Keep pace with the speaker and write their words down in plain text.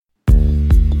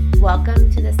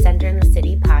Welcome to the Center in the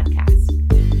City podcast.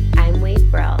 I'm Wade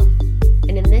Brill,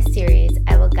 and in this series,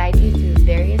 I will guide you through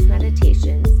various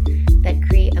meditations that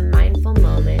create a mindful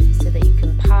moment so that you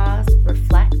can pause,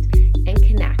 reflect, and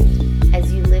connect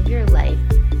as you live your life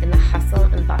in the hustle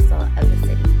and bustle of the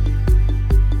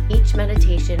city. Each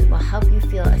meditation will help you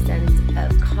feel a sense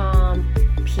of calm,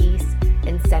 peace,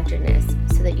 and centeredness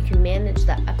so that you can manage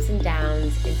the ups and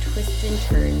downs and twists and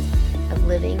turns of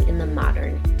living in the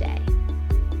modern day.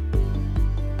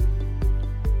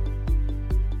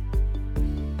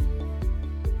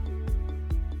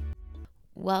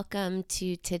 Welcome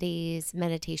to today's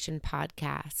meditation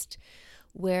podcast,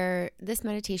 where this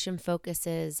meditation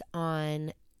focuses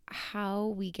on how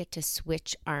we get to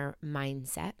switch our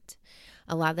mindset.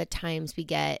 A lot of the times we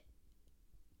get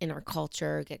in our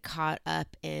culture, get caught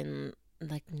up in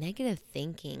like negative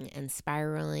thinking and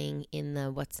spiraling in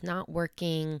the what's not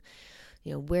working,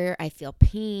 where I feel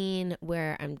pain,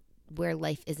 where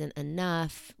life isn't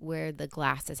enough, where the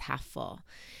glass is half full.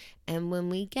 And when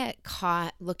we get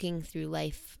caught looking through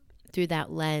life through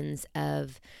that lens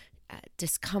of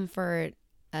discomfort,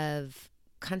 of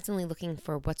constantly looking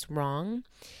for what's wrong,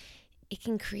 it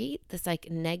can create this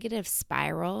like negative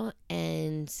spiral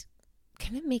and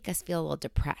kind of make us feel a little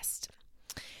depressed.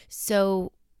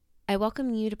 So I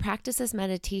welcome you to practice this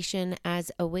meditation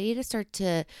as a way to start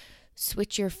to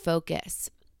switch your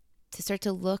focus, to start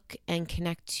to look and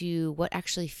connect to what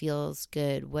actually feels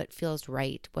good, what feels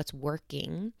right, what's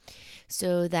working,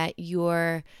 so that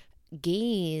your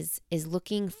gaze is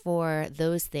looking for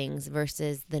those things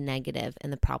versus the negative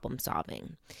and the problem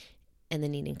solving and the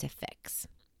needing to fix.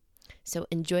 So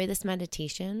enjoy this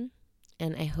meditation,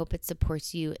 and I hope it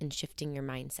supports you in shifting your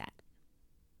mindset.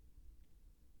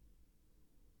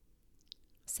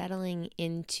 Settling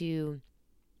into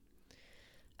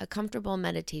a comfortable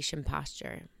meditation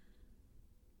posture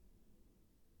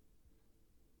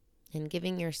and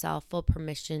giving yourself full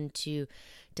permission to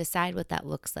decide what that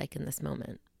looks like in this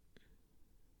moment.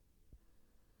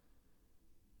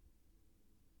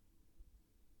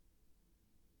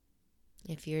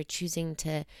 If you're choosing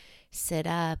to sit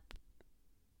up,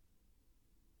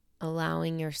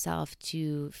 allowing yourself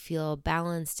to feel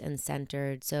balanced and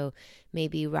centered, so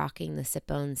maybe rocking the sit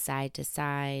bones side to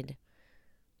side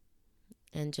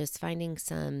and just finding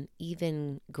some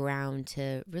even ground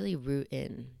to really root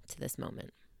in to this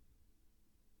moment.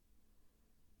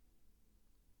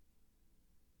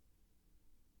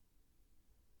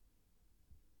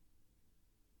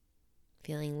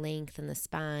 Feeling length in the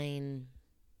spine.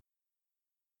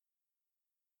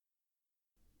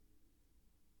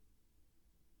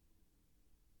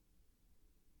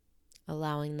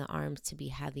 Allowing the arms to be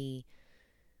heavy.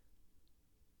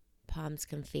 Palms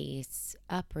can face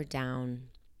up or down.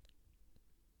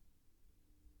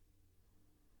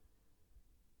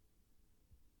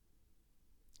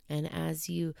 And as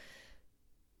you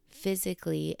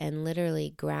physically and literally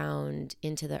ground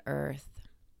into the earth,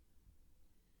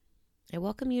 I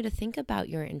welcome you to think about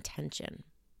your intention.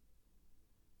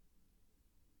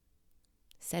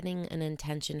 Setting an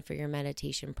intention for your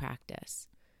meditation practice.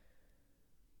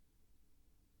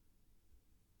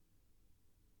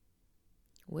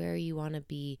 Where you want to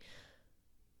be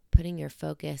putting your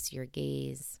focus, your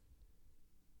gaze.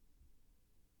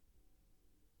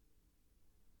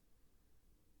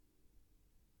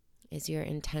 Is your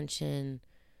intention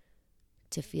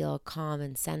to feel calm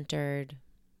and centered?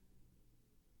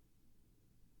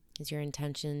 Is your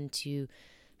intention to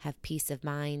have peace of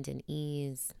mind and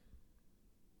ease?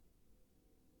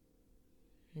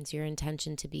 Is your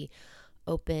intention to be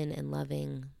open and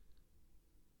loving?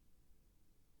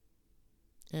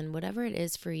 And whatever it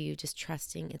is for you, just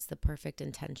trusting it's the perfect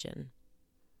intention.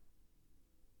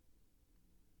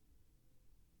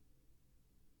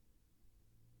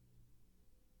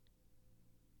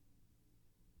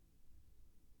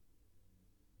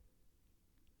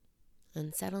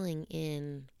 And settling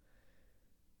in,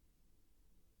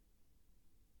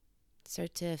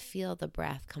 start to feel the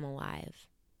breath come alive.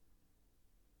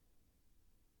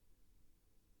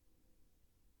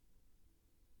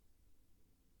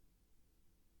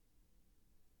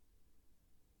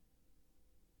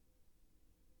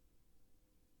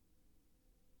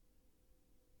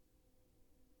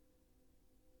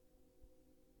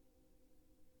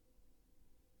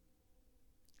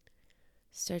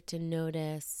 Start to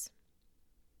notice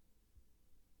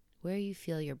where you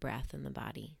feel your breath in the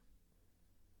body.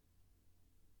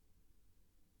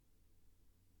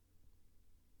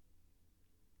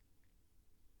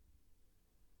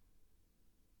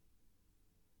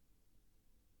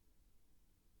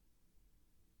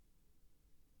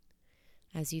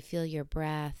 As you feel your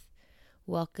breath,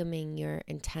 welcoming your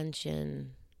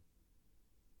intention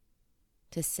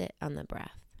to sit on the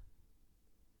breath.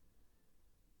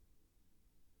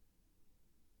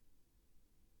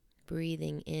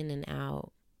 Breathing in and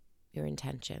out your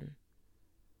intention.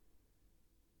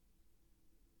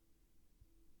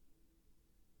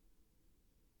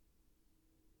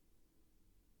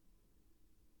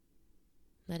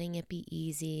 Letting it be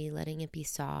easy, letting it be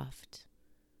soft.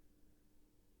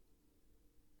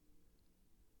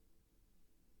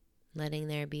 Letting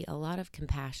there be a lot of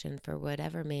compassion for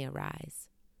whatever may arise.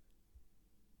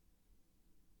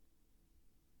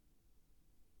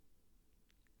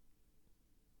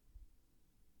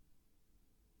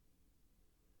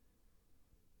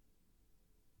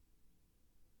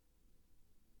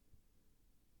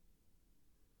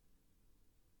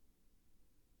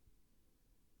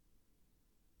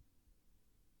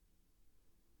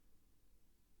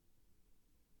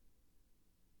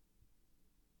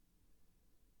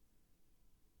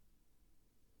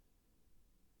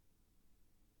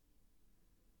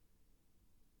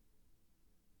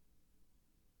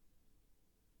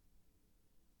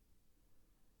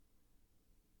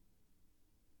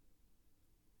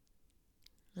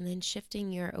 And then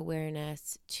shifting your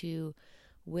awareness to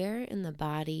where in the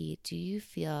body do you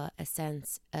feel a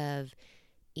sense of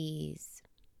ease?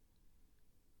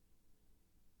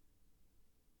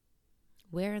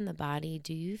 Where in the body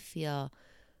do you feel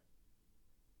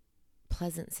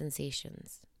pleasant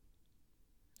sensations?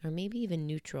 Or maybe even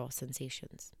neutral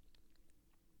sensations?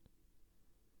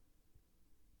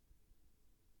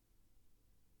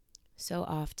 So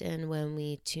often when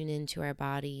we tune into our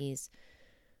bodies,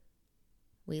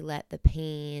 we let the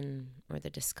pain or the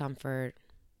discomfort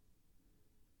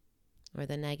or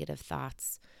the negative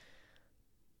thoughts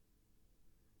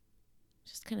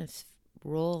just kind of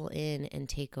roll in and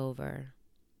take over.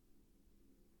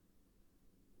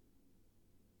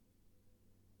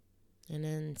 And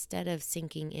instead of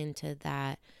sinking into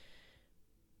that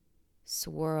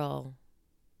swirl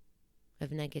of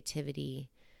negativity,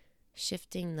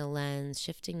 shifting the lens,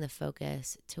 shifting the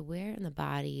focus to where in the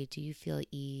body do you feel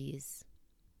ease?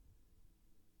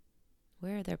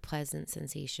 Where are there pleasant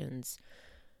sensations?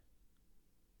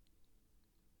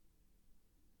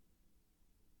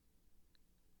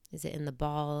 Is it in the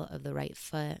ball of the right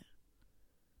foot?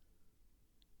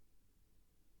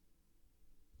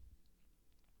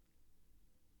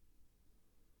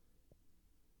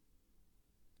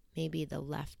 Maybe the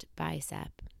left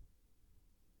bicep.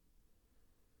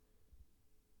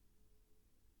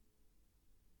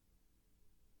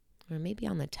 Or maybe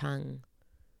on the tongue.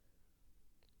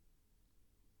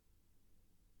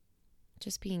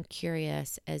 Just being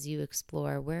curious as you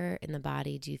explore where in the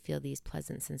body do you feel these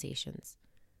pleasant sensations.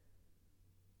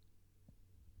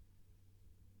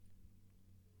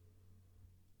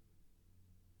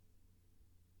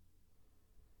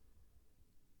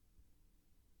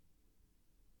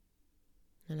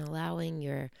 And allowing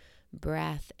your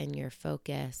breath and your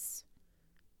focus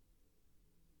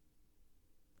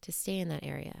to stay in that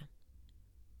area.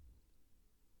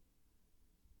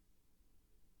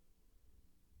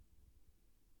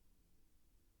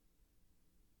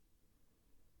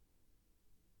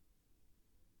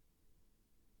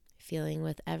 Feeling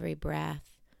with every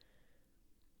breath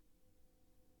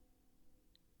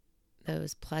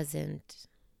those pleasant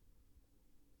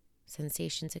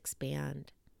sensations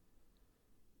expand.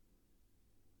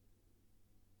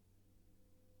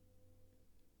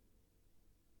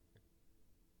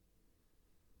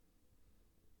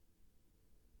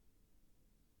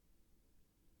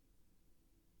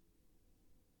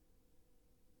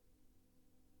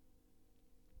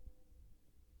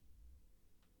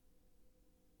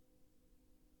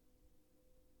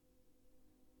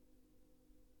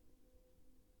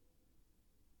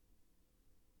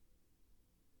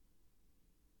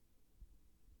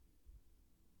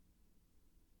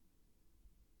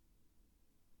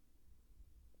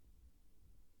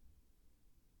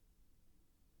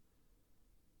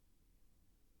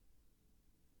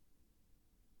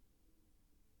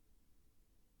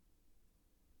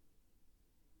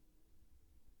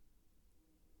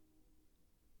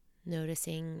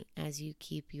 Noticing as you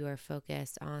keep your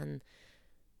focus on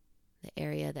the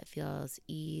area that feels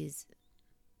ease.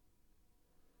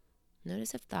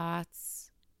 Notice if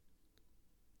thoughts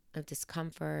of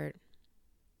discomfort,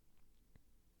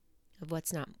 of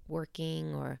what's not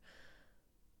working, or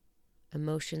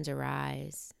emotions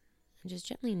arise. And just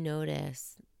gently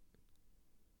notice,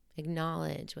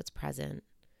 acknowledge what's present.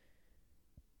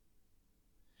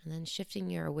 And then shifting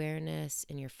your awareness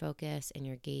and your focus and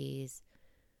your gaze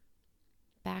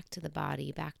back to the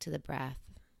body, back to the breath.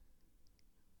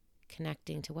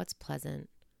 connecting to what's pleasant,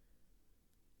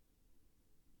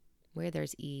 where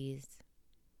there's ease.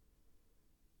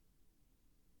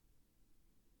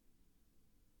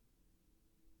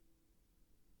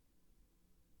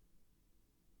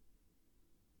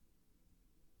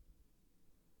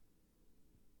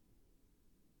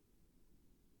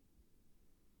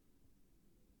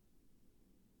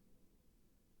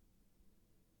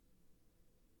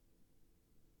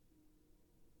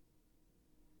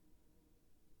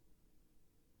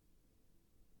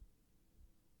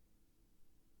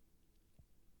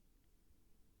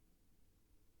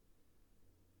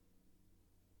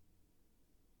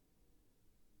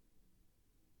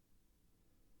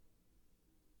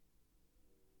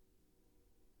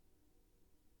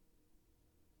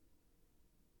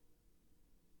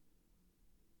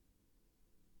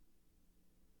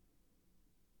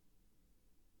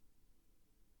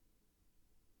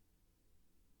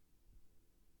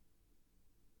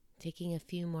 Taking a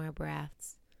few more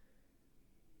breaths.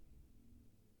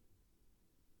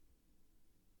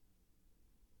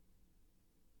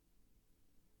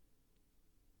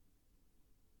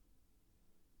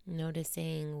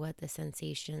 Noticing what the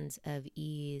sensations of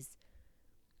ease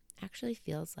actually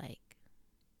feels like.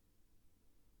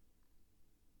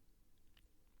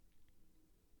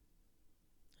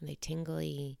 Are they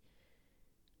tingly?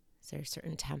 Is there a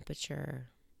certain temperature?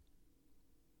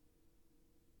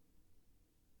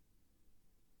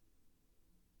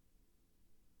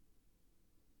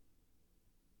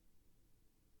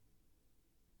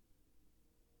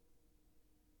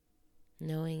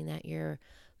 Knowing that your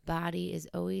body is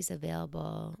always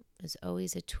available, is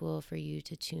always a tool for you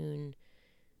to tune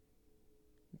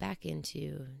back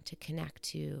into, to connect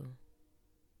to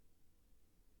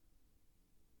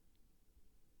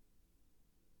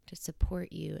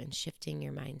support you in shifting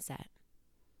your mindset.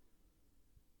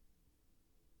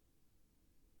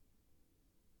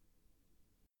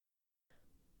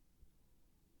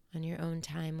 On your own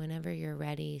time, whenever you're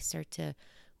ready, start to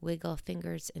wiggle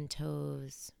fingers and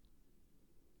toes,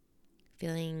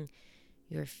 feeling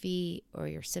your feet or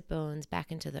your sit bones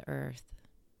back into the earth,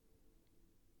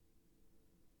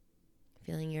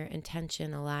 feeling your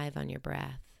intention alive on your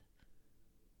breath,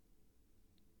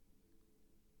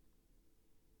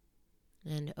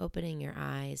 and opening your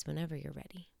eyes whenever you're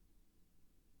ready.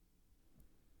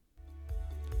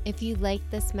 If you like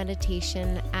this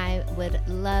meditation, I would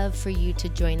love for you to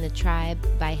join the tribe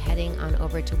by heading on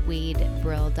over to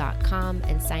wadebrill.com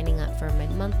and signing up for my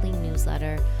monthly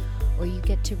newsletter, where you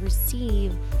get to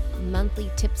receive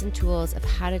monthly tips and tools of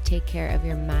how to take care of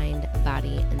your mind,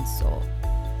 body, and soul.